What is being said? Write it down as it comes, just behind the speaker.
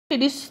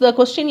It is the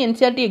question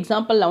NCERT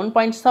example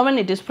 11.7.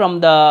 It is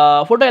from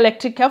the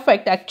photoelectric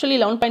effect. Actually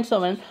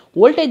 11.7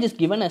 voltage is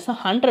given as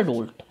 100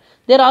 volt.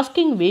 They are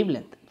asking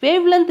wavelength.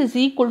 Wavelength is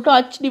equal to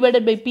h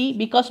divided by p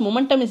because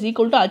momentum is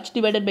equal to h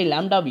divided by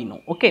lambda we know.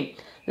 Okay.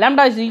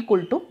 Lambda is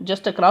equal to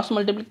just a cross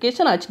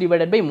multiplication h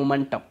divided by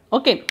momentum.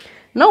 Okay.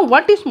 Now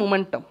what is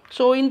momentum?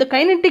 So in the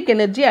kinetic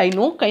energy I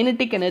know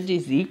kinetic energy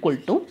is equal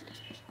to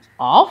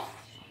of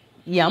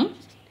m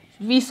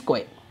v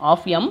square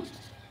of m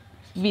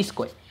v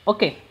square.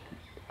 Okay.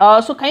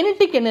 So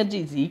kinetic energy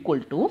is equal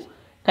to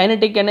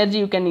kinetic energy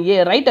you can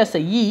write as a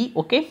E.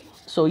 Okay.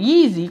 So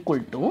E is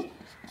equal to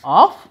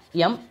of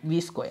m v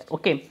square.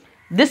 Okay.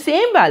 The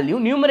same value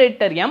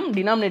numerator m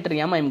denominator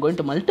m I am going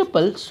to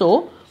multiple.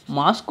 So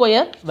mass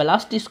square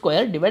velocity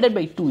square divided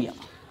by 2m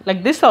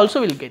like this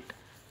also will get.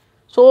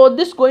 So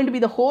this is going to be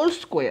the whole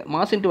square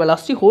mass into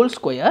velocity whole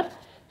square.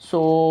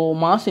 So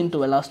mass into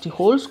velocity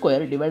whole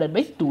square divided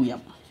by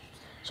 2m.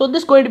 So this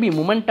is going to be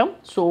momentum.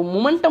 So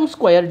momentum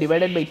square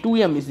divided by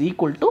 2m is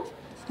equal to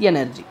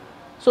energy.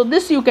 So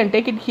this you can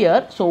take it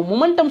here. So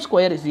momentum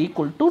square is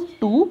equal to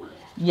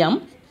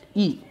 2m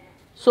e.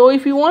 So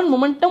if you want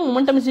momentum,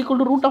 momentum is equal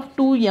to root of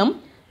 2m.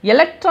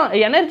 Electron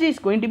energy is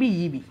going to be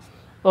ev.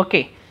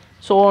 Okay.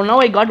 So now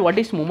I got what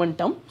is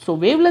momentum. So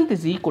wavelength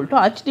is equal to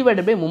h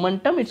divided by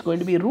momentum. It's going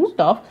to be root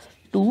of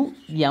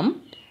 2m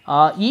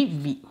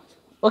ev.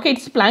 Okay,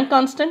 it's Planck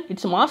constant,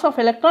 it's mass of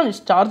electron,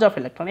 it's charge of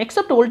electron,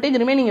 except voltage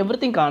remaining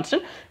everything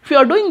constant. If you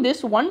are doing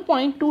this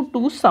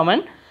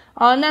 1.227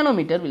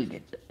 nanometer will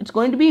get. It's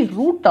going to be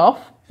root of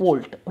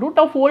volt. Root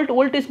of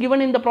volt is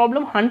given in the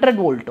problem 100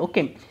 volt.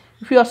 Okay,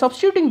 if you are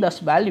substituting this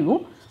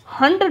value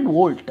 100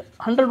 volt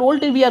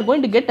we are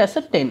going to get as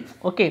a 10.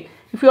 Okay,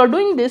 if you are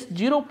doing this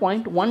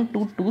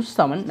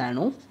 0.1227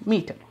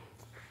 nanometer.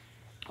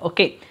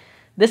 Okay,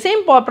 the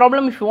same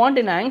problem if you want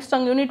in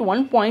angstrom unit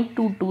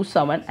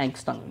 1.227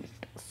 angstrom unit.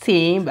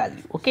 Same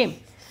value. Okay,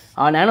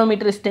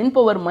 nanometer is 10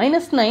 power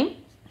minus 9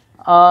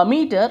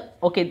 meter.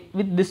 Okay,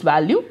 with this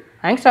value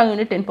angstrom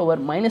unit 10 power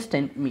minus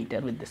 10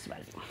 meter with this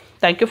value.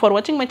 Thank you for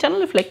watching my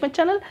channel. If you like my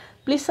channel,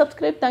 please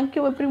subscribe. Thank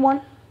you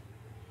everyone.